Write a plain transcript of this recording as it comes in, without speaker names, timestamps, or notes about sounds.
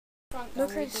front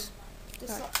gun.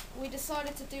 We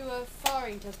decided to do a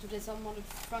firing test with this unmodded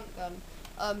front gun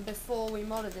before we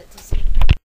modded it to see.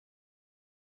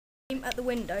 Aim at the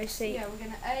window, see? Yeah, we're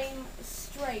going to aim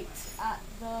straight at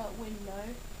the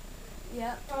window.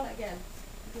 Yeah, try that again,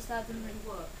 because that didn't really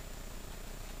work.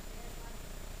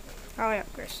 Hurry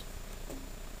up, Chris.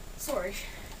 Sorry.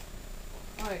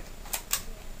 Right.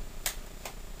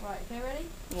 Right, okay, ready?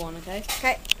 One, okay.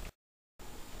 Okay.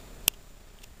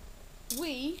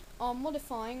 We are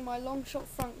modifying my Longshot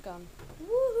front gun.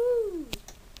 Woohoo!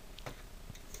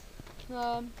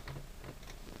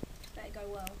 Better go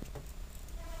well.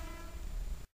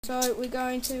 So we're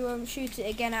going to shoot it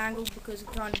again angled because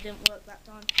it kind of didn't work that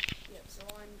time. Yep, so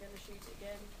I'm going to shoot it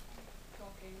again.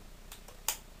 Cocking.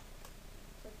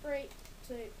 So 3,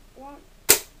 2, 1.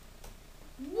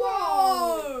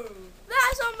 Whoa!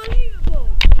 That's unbelievable!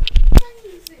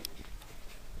 Amazing!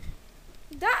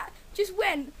 That just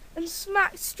went and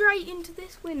smacked straight into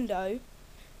this window,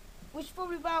 which is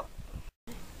probably about...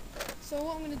 So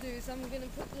what I'm going to do is I'm going to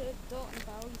put the dart in the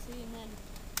barrel, you see, and then...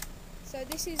 So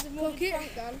this is the modded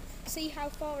front gun. See how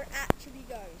far it actually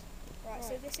goes. Right,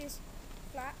 so this is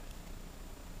flat.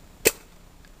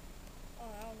 Oh,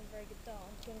 that wasn't a very good dart.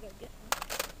 I'm just going to go get that.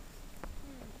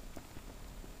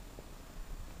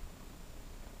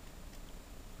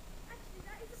 Actually,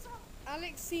 that is a song.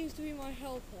 Alex seems to be my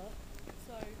helper,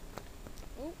 so...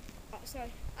 Oh, So,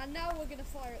 and now we're going to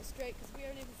fire it straight, because we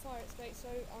only can fire it straight, so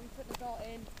I'm putting the dart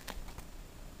in.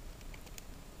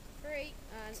 3,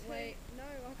 and 2. wait, no,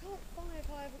 I can't fire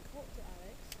if I haven't cocked it,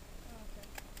 Alex. Oh,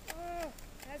 okay.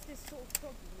 It has this sort of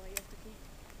problem where you have to keep...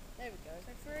 There we go.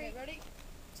 So 3, okay, ready?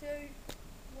 2,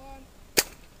 1.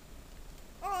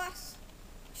 Oh, that's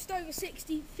just over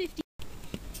 60, 50.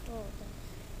 Oh, okay.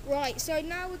 Right, so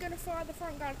now we're going to fire the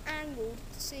front gun angled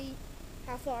to see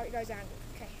how far it goes angled.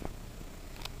 Okay.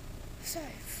 So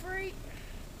 3,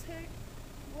 2,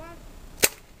 1.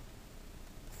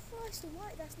 Christ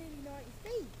almighty, that's nearly 90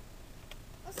 feet.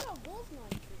 I thought it was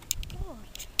 90 feet. God.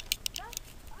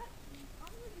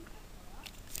 I'm really happy with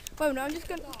that. Well, no, I'm just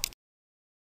going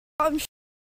to...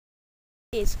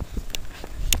 is.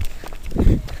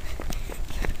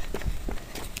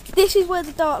 This is where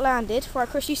the dart landed. Right,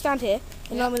 Chris, you stand here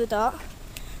in line with the dart.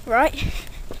 Right.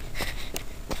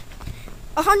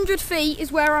 100 feet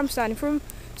is where I'm standing from.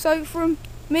 So from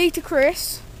me to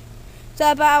Chris,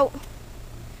 to about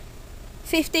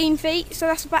 15 feet. So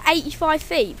that's about 85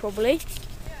 feet, probably.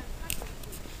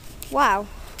 Wow.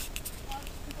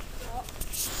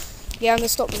 Yeah, I'm going to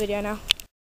stop the video now.